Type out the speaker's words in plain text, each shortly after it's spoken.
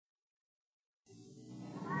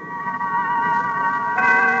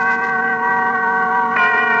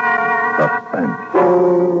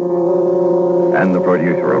And the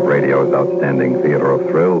producer of radio's outstanding theater of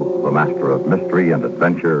thrills, the master of mystery and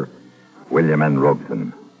adventure, William N.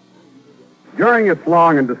 Robeson. During its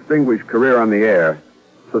long and distinguished career on the air,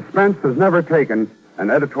 Suspense has never taken an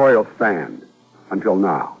editorial stand until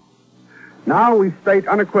now. Now we state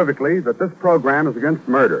unequivocally that this program is against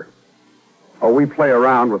murder. Oh, we play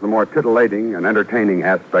around with the more titillating and entertaining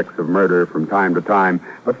aspects of murder from time to time,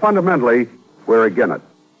 but fundamentally, we're against it,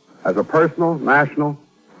 as a personal, national,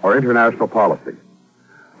 or international policy.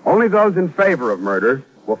 Only those in favor of murder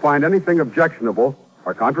will find anything objectionable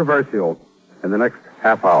or controversial in the next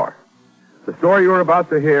half hour. The story you're about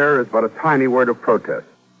to hear is but a tiny word of protest.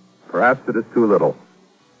 Perhaps it is too little,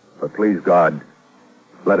 but please God,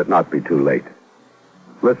 let it not be too late.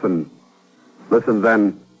 Listen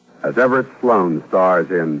then, as Everett Sloane stars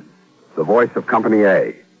in The Voice of Company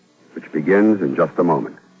A, which begins in just a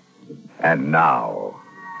moment. And now,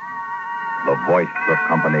 The Voice of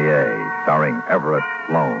Company A, starring Everett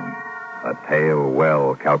Sloane. A tale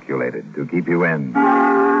well calculated to keep you in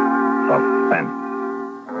suspense.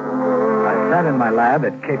 I sat in my lab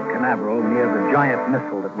at Cape Canaveral near the giant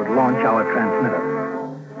missile that would launch our transmitter.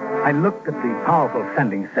 I looked at the powerful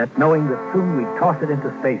sending set, knowing that soon we'd toss it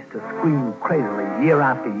into space to scream crazily year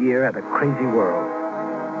after year at a crazy world.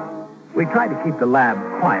 We tried to keep the lab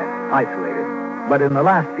quiet, isolated, but in the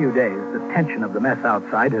last few days, the tension of the mess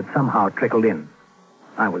outside had somehow trickled in.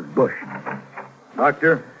 I was bushed.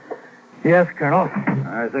 Doctor? Yes, Colonel?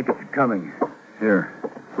 I think it's coming. Here,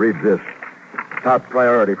 read this. Top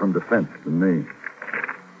priority from Defense to me.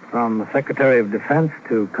 From the Secretary of Defense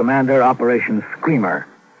to Commander Operation Screamer.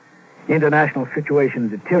 International situation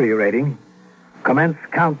deteriorating. Commence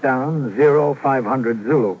countdown 0500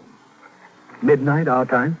 Zulu. Midnight our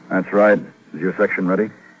time? That's right. Is your section ready?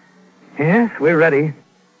 Yes, we're ready.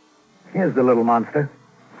 Here's the little monster.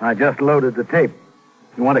 I just loaded the tape.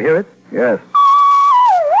 You want to hear it? Yes.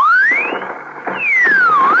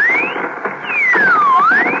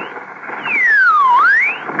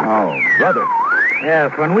 Oh, brother.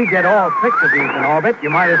 Yes, when we get all 6 of these in orbit, you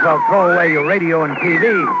might as well throw away your radio and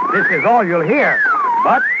TV. This is all you'll hear.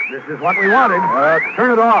 But this is what we wanted.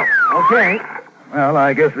 Turn it off. Okay. Well,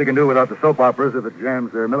 I guess we can do without the soap operas if it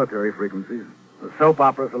jams their military frequencies. The soap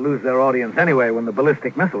operas will lose their audience anyway when the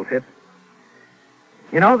ballistic missiles hit.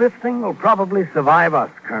 You know, this thing will probably survive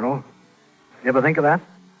us, Colonel. You ever think of that?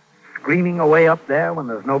 Screaming away up there when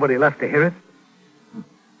there's nobody left to hear it?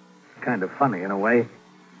 Kind of funny in a way.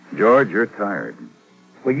 George, you're tired.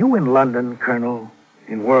 Were you in London, Colonel,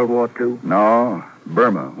 in World War II? No,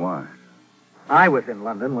 Burma. Why? I was in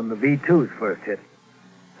London when the V-2s first hit.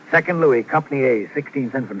 2nd Louis, Company A,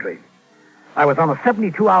 16th Infantry. I was on a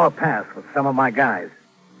 72-hour pass with some of my guys.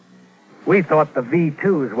 We thought the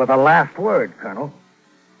V-2s were the last word, Colonel.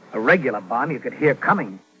 A regular bomb you could hear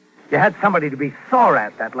coming. You had somebody to be sore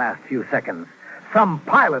at that last few seconds. Some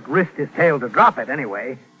pilot risked his tail to drop it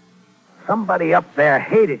anyway. Somebody up there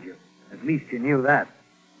hated you. At least you knew that.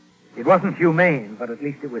 It wasn't humane, but at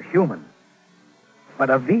least it was human. But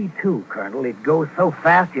a V-2, Colonel, it goes so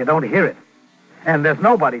fast you don't hear it. And there's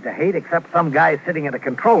nobody to hate except some guy sitting at a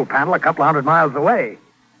control panel a couple 100 miles away.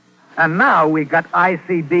 And now we've got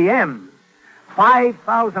ICBMs,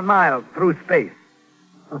 5,000 miles through space.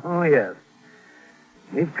 Oh, yes.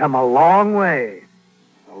 We've come a long way.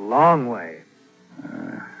 A long way.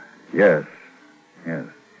 Yes.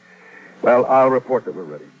 Well, I'll report that we're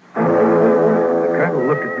ready. The colonel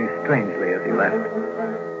looked at me strangely as he left.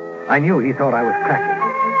 I knew he thought I was cracking.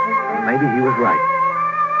 And maybe he was right.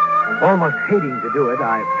 Almost hating to do it,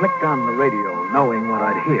 I flicked on the radio, knowing what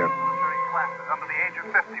I'd hear. Military classes under the age of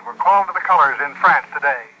 50 were called to the colors in France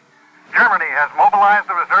today. Germany has mobilized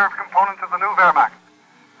the reserve components of the new Wehrmacht.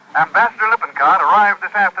 Ambassador Lippincott arrived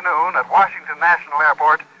this afternoon at Washington National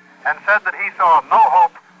Airport and said that he saw no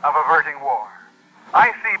hope of averting war.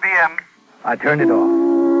 ICBM... I turned it off.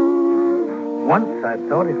 Once I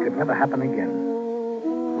thought it could never happen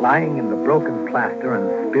again. Lying in the broken plaster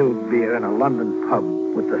and spilled beer in a London pub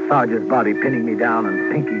with the sergeant's body pinning me down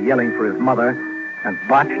and Pinky yelling for his mother and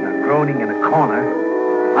Botchner groaning in a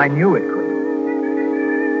corner, I knew it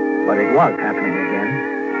couldn't. But it was happening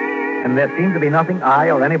again, and there seemed to be nothing I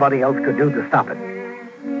or anybody else could do to stop it.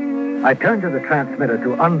 I turned to the transmitter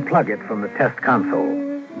to unplug it from the test console.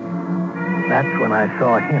 That's when I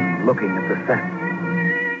saw him looking at the set.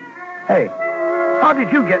 Hey, how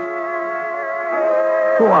did you get...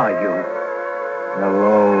 Who are you?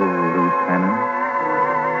 Hello, Lieutenant.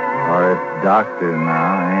 Or it's Doctor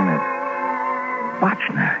now, ain't it?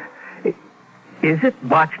 Botchner. Is it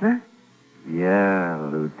Botchner? Yeah,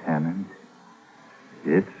 Lieutenant.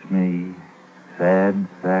 It's me, Sad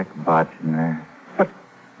Sack Botchner. But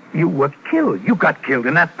You were killed. You got killed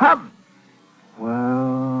in that pub.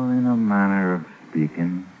 Well, in a manner of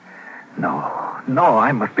speaking. No,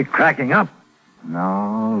 I must be cracking up.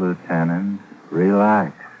 No, Lieutenant,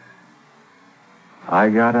 relax. I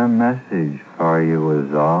got a message for you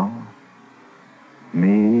was all.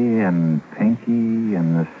 Me and Pinky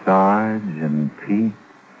and the Sarge and Pete,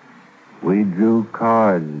 we drew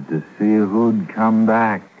cards to see who'd come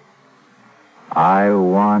back. I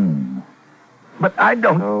won. But I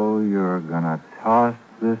don't... So you're gonna toss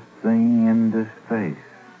this thing into space.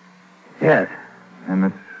 Yes. And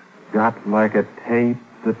it's got like a tape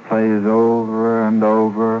that plays over and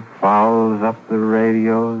over, fouls up the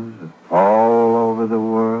radios all over the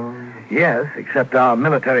world. Yes, except our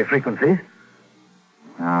military frequencies.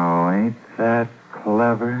 Now, ain't that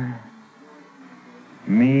clever?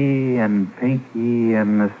 Me and Pinky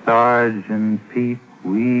and the Sarge and Pete,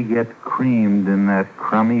 we get creamed in that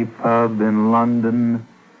crummy pub in London,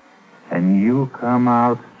 and you come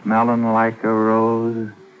out smelling like a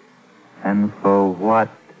rose. And for what?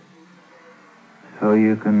 So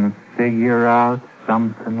you can figure out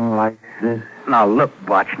something like this? Now, look,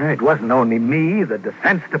 Bochner, it wasn't only me, the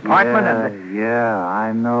Defense Department, Yeah,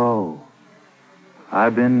 I know.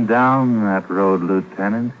 I've been down that road,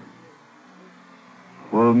 Lieutenant.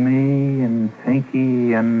 Well, me and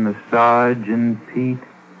Pinky and the Sarge and Pete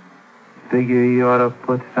figure you ought to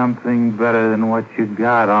put something better than what you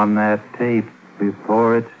got on that tape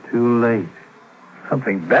before it's too late.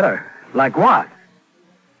 Something better? Like what?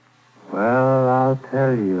 Well, I'll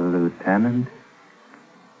tell you, Lieutenant.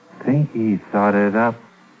 Pinky thought it up.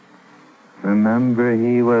 Remember,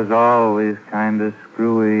 he was always kind of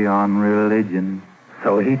screwy on religion.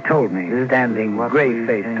 So he told me, standing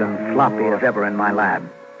gray-faced and sloppy as ever in my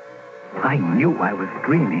lab. I knew I was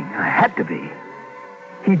dreaming. I had to be.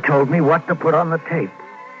 He told me what to put on the tape.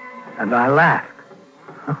 And I laughed.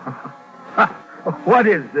 What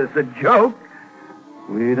is this, a joke?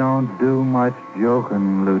 We don't do much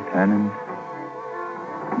joking, Lieutenant.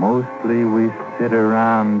 Mostly we sit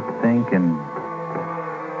around thinking.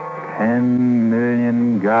 10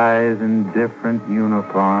 million guys in different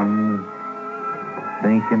uniforms,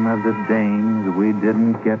 thinking of the dames we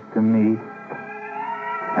didn't get to meet,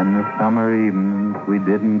 and the summer evenings we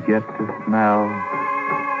didn't get to smell,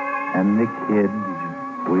 and the kids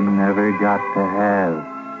we never got to have.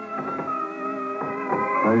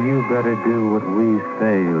 Well, you better do what we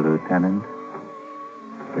say, Lieutenant,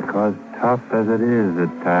 because tough as it is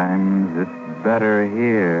at times, it's better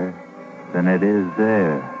here than it is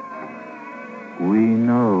there. We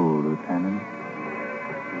know, Lieutenant.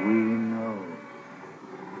 We know.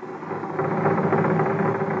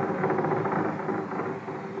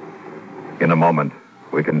 In a moment,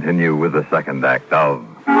 we continue with the second act of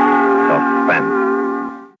Suspense.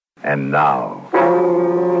 And now,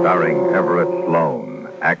 starring Everett Sloane,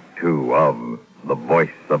 Act 2 of The Voice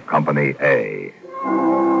of Company A.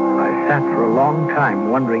 I sat for a long time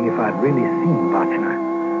wondering if I'd really seen Bochner,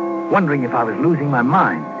 wondering if I was losing my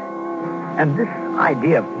mind. And this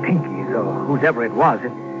idea of Pinky's, or whosever it was,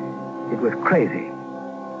 it was crazy.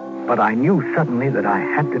 But I knew suddenly that I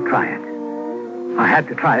had to try it. I had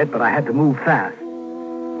to try it, but I had to move fast.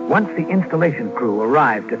 Once the installation crew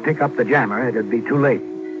arrived to pick up the jammer, it'd be too late.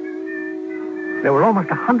 There were almost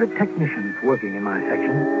 100 technicians working in my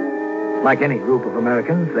section. Like any group of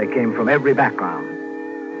Americans, they came from every background.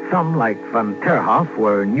 Some, like von Terhoff,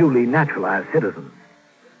 were newly naturalized citizens.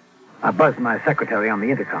 I buzzed my secretary on the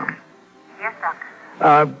intercom. Yes,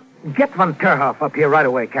 Doctor. Get von Terhoff up here right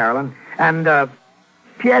away, Carolyn. And,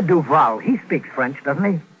 Pierre Duval, he speaks French, doesn't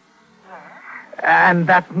he? Yes. And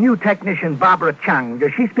that new technician, Barbara Chang,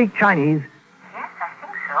 does she speak Chinese? Yes, I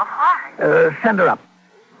think so. Why? Send her up.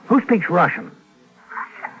 Who speaks Russian?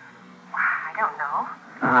 Russian? Why, I don't know.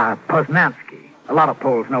 Poznansky. A lot of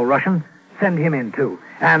Poles know Russian. Send him in, too.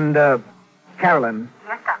 And, Carolyn.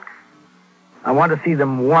 Yes, Doctor. I want to see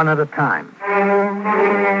them one at a time.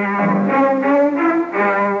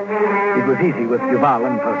 It was easy with Duval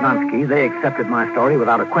and Poznansky. They accepted my story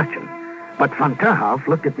without a question. But von Terhoff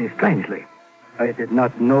looked at me strangely. I did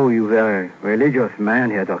not know you were a religious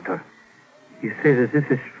man here, Doctor. You say that this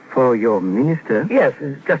is for your minister? Yes,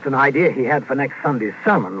 it's just an idea he had for next Sunday's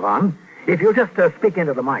sermon, Von. If you'll just speak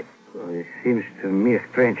into the mic. Well, it seems to me a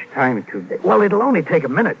strange time to... Well, it'll only take a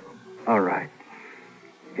minute. All right.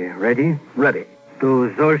 Yeah, ready? Ready.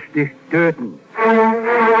 Du sollst dich töten.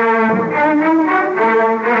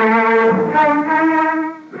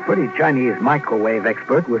 The pretty Chinese microwave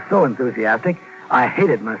expert was so enthusiastic, I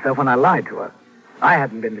hated myself when I lied to her. I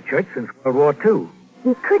hadn't been to church since World War II.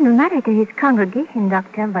 He couldn't matter to his congregation,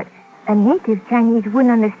 Doctor, but A native Chinese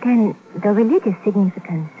wouldn't understand the religious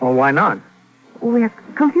significance. Well, why not? Well,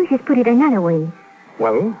 Confucius put it another way.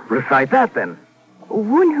 Well, recite that then.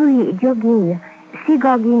 Wun hui jogi,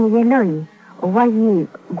 sigogin yeloi, wayi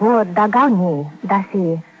go dagani,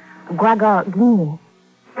 dasi, guago gini.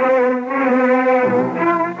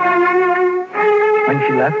 When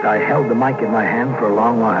she left, I held the mic in my hand for a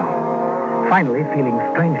long while. Finally, feeling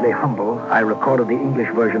strangely humble, I recorded the English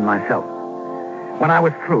version myself. When I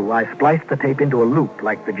was through, I spliced the tape into a loop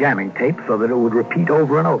like the jamming tape so that it would repeat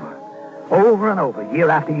over and over, year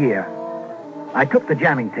after year. I took the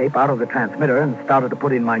jamming tape out of the transmitter and started to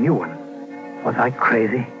put in my new one. Was I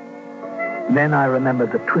crazy? Then I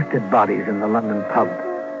remembered the twisted bodies in the London pub,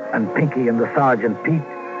 and Pinky and the Sergeant Pete,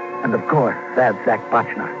 and of course, Sad Sack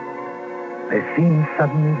Botchner. They seemed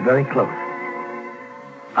suddenly very close.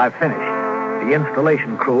 I finished. The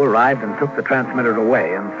installation crew arrived and took the transmitter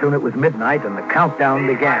away, and soon it was midnight and the countdown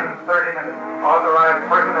began. 30 minutes. Authorized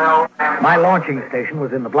personnel. My launching station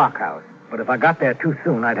was in the blockhouse, but if I got there too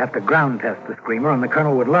soon, I'd have to ground test the screamer and the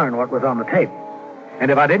colonel would learn what was on the tape.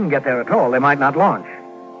 And if I didn't get there at all, they might not launch.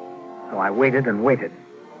 So I waited and waited,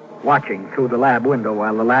 watching through the lab window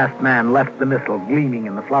while the last man left the missile gleaming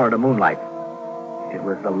in the Florida moonlight. It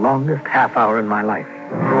was the longest half hour in my life.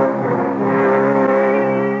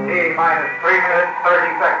 T-minus 3 minutes,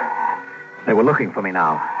 30 seconds. They were looking for me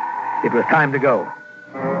now. It was time to go.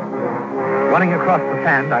 Running across the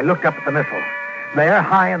sand, I looked up at the missile. There,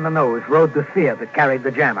 high in the nose, rode the sphere that carried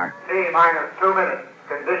the jammer. T-minus 2 minutes.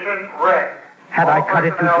 Condition red. Had I cut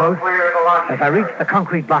it too close? Clear the launch. As I reached the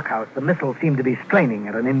concrete blockhouse, the missile seemed to be straining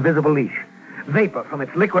at an invisible leash. Vapor from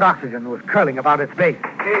its liquid oxygen was curling about its base.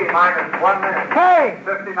 T-minus 1 minute. Hey!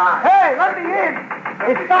 59. Hey, let me in!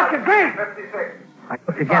 It's Dr. Green! 56. I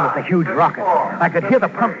looked again at the huge rocket. I could hear the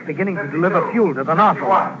pumps beginning to deliver fuel to the nozzle.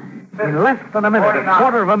 In less than a minute,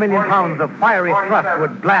 250,000 pounds of fiery thrust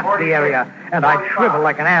would blast the area, and I'd shrivel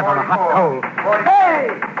like an ant on a hot coal. Hey!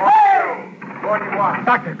 Hey! 41.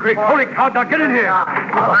 Dr. Green, holy cow, now get in here!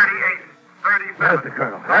 38. 37. There's the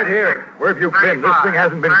colonel. Right here. Where have you been? This thing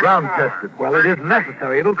hasn't been ground tested. Well, it isn't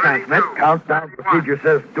necessary. It'll transmit. Countdown procedure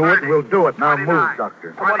says do it, we'll do it. Now move,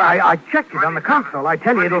 Doctor. But I checked it on the console. I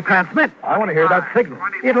tell you, it'll transmit. I want to hear that signal.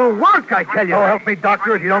 It'll work, I tell you. Oh, help me,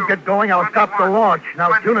 Doctor. If you don't get going, I'll stop the launch. Now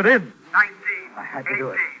tune it in. 19. I had to do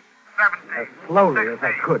it. 17. As slowly as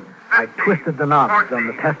I could, I twisted the knobs on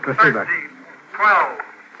the test receiver. 13, 12,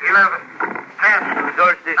 11, 10,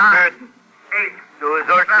 9, 8,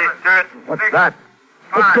 7, What's that?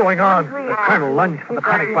 What's going on? The colonel lunged for the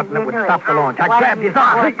panic button that would stop the launch. I grabbed his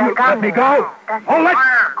arm. You let me go. Hold it.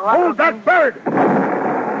 Hold that bird.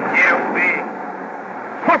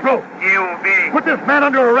 Corporal, put this man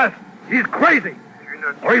under arrest. He's crazy.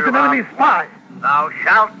 Or he's an enemy spy. Thou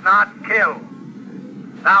shalt not kill.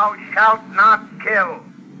 Thou shalt not kill.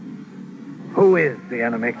 Who is the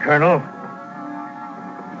enemy, Colonel?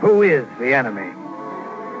 Who is the enemy?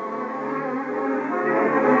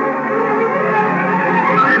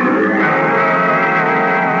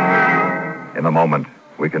 In a moment,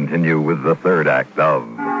 we continue with the third act of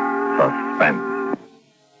Suspense.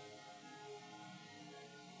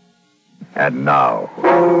 And now,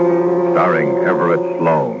 starring Everett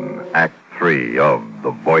Sloan, Act 3 of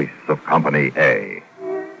The Voice of Company A.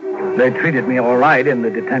 They treated me all right in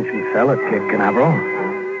the detention cell at Cape Canaveral.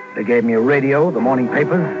 They gave me a radio, the morning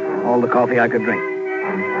papers, all the coffee I could drink.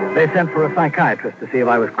 They sent for a psychiatrist to see if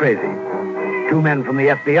I was crazy. 2 men from the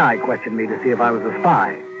FBI questioned me to see if I was a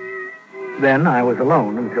spy. Then I was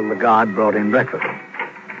alone until the guard brought in breakfast.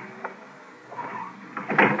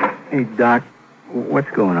 Hey, Doc, what's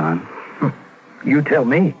going on? You tell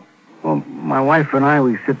me. Well, my wife and I,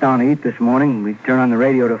 we sit down to eat this morning. We turn on the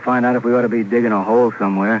radio to find out if we ought to be digging a hole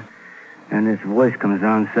somewhere. And this voice comes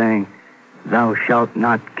on saying, "Thou shalt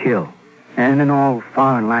not kill." And in all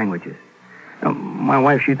foreign languages. Now, my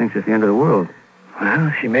wife, she thinks it's the end of the world.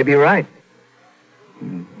 Well, she may be right.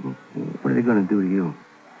 What are they going to do to you?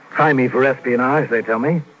 Try me for espionage, they tell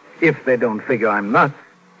me. If they don't figure I'm nuts.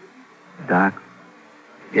 Doc,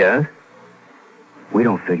 Yes? we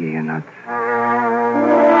don't figure you're nuts.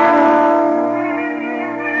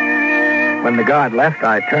 When the guard left,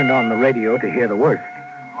 I turned on the radio to hear the worst.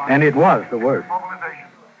 And it was the worst. Mobilization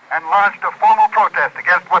and launched a formal protest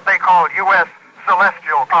against what they called U.S.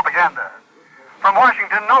 celestial propaganda. From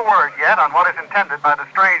Washington, no word yet on what is intended by the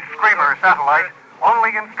strange screamer satellite,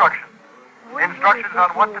 only instructions. Instructions on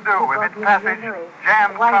what to do with its passage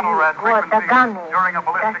jammed tunnel rat frequencies during a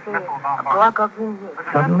ballistic missile bombardment.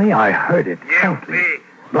 Suddenly, I heard it faintly,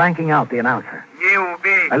 blanking out the announcer.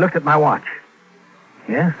 I looked at my watch.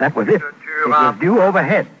 Yes, that was it. It was due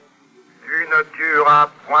overhead. Tu ne tueras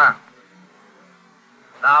point.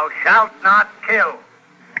 Thou shalt not kill.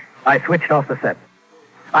 I switched off the set.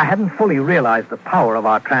 I hadn't fully realized the power of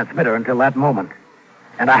our transmitter until that moment.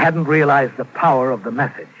 And I hadn't realized the power of the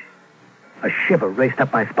message. A shiver raced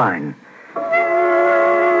up my spine.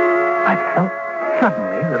 I felt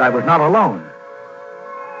suddenly that I was not alone.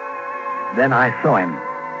 Then I saw him,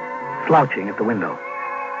 slouching at the window.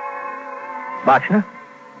 Botchner?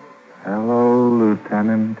 Hello,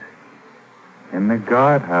 Lieutenant. In the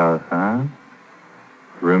guardhouse, huh?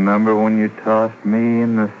 Remember when you tossed me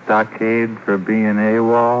in the stockade for being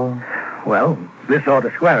AWOL? Well, this ought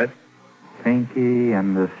to square it. Pinky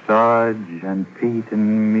and the Sarge and Pete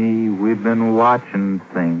and me, we've been watching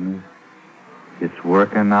things. It's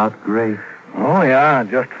working out great. Oh, yeah,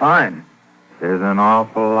 just fine. There's an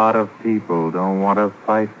awful lot of people don't want to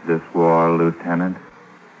fight this war, Lieutenant.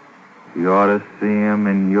 You ought to see 'em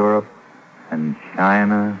in Europe and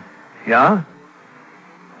China. Yeah?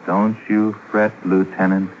 Don't you fret,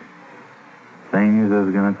 Lieutenant. Things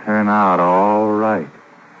is going to turn out all right.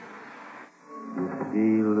 You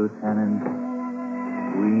see, Lieutenant,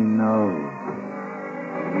 we know.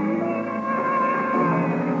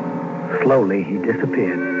 Slowly, he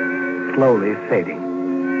disappeared. Slowly fading.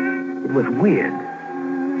 It was weird.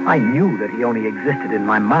 I knew that he only existed in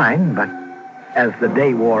my mind, but as the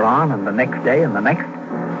day wore on, and the next day, and the next,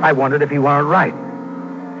 I wondered if he weren't right.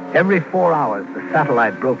 Every 4 hours, the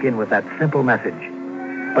satellite broke in with that simple message.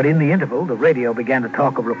 But in the interval, the radio began to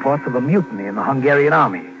talk of reports of a mutiny in the Hungarian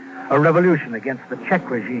army, a revolution against the Czech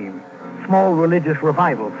regime, small religious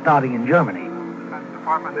revivals starting in Germany. The Defense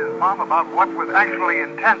Department is mum about what was actually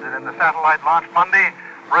intended in the satellite launch Monday.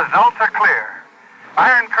 Results are clear.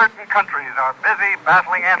 Iron Curtain countries are busy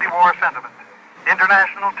battling anti-war sentiment.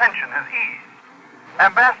 International tension has eased.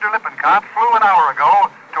 Ambassador Lippincott flew an hour ago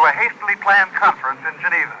to a hastily planned conference in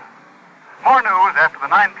Geneva. More news after the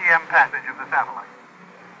 9 p.m. passage of the satellite.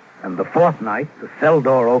 And the fourth night, the cell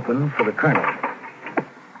door opened for the colonel.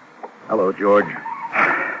 Hello, George.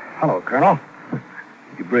 Hello, Colonel.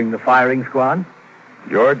 Did you bring the firing squad?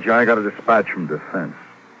 George, I got a dispatch from Defense.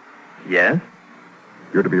 Yes.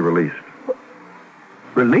 You're to be released.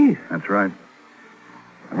 Release? That's right.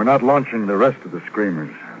 And we're not launching the rest of the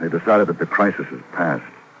Screamers. They decided that the crisis is past.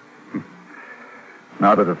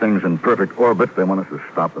 Now that the thing's in perfect orbit, they want us to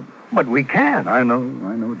stop them. But we can't. I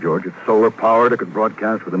know, George. It's solar-powered. It could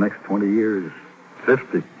broadcast for the next 20 years.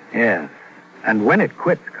 50. Yes. And when it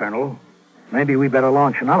quits, Colonel, maybe we better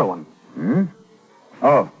launch another one. Hmm?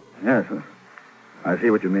 Oh, yes. I see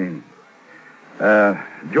what you mean.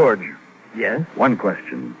 George. Yes? One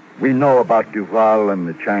question. We know about Duval and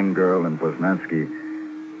the Chang girl and Poznansky.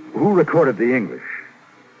 Who recorded the English?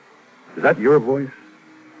 Is that your voice?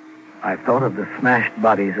 I thought of the smashed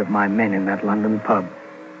bodies of my men in that London pub.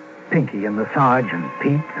 Pinky and the Sarge and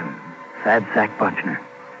Pete and Sad Sack Butchner.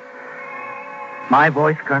 My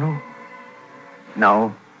voice, Colonel?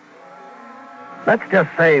 No. Let's just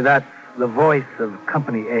say that's the voice of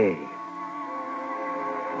Company A.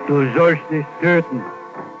 Du sollst dich töten.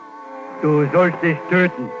 Du sollst dich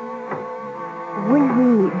töten.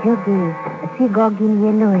 Вульви джоги сигогин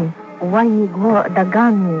елой, вайни го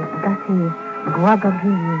дагами даси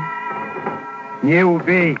гвагагини. Не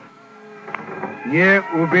убей. Не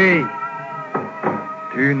убей.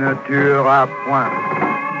 Tu ne tueras point.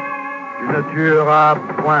 Tu ne tueras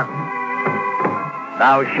point.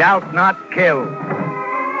 Thou shalt not kill.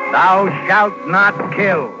 Thou shalt not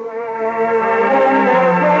kill.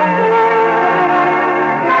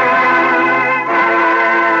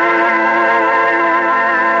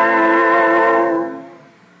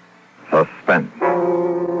 Suspense,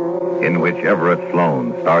 in which Everett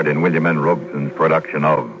Sloan starred in William N. Robeson's production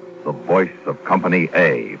of The Voice of Company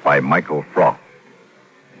A by Michael Frost.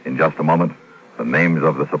 In just a moment, the names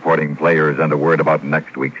of the supporting players and a word about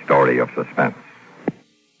next week's story of Suspense.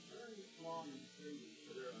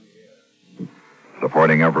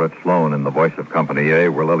 Supporting Everett Sloan in The Voice of Company A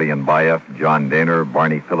were Lillian Bayef, John Daner,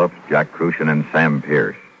 Barney Phillips, Jack Crucian, and Sam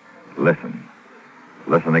Pierce. Listen.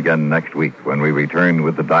 Listen again next week when we return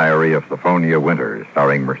with The Diary of Sophronia Winters,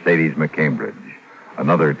 starring Mercedes McCambridge.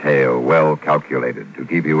 Another tale well calculated to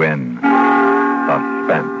keep you in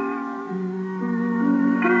suspense.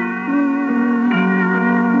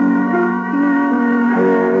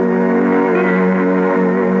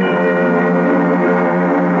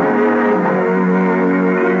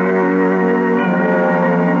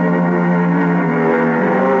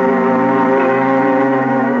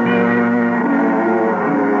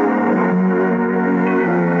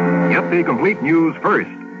 Complete news first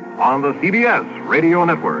on the CBS Radio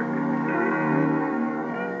Network.